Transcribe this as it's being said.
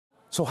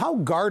So how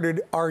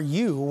guarded are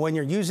you when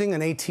you're using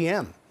an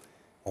ATM?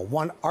 Well,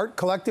 one art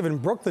collective in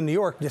Brooklyn, New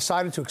York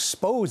decided to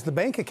expose the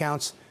bank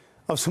accounts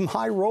of some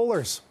high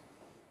rollers.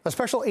 A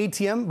special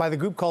ATM by the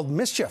group called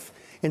Mischief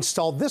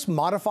installed this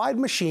modified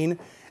machine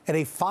at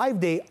a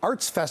 5-day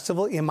arts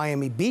festival in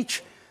Miami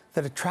Beach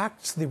that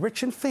attracts the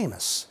rich and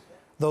famous.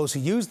 Those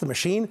who used the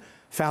machine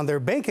found their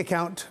bank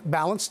account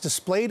balance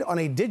displayed on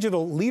a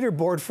digital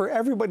leaderboard for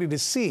everybody to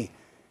see.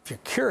 If you're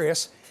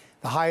curious,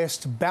 the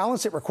highest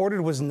balance it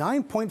recorded was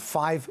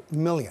 $9.5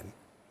 million.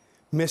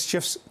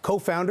 Mischief's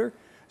co-founder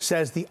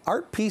says the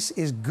art piece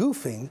is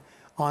goofing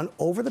on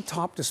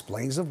over-the-top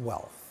displays of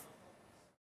wealth.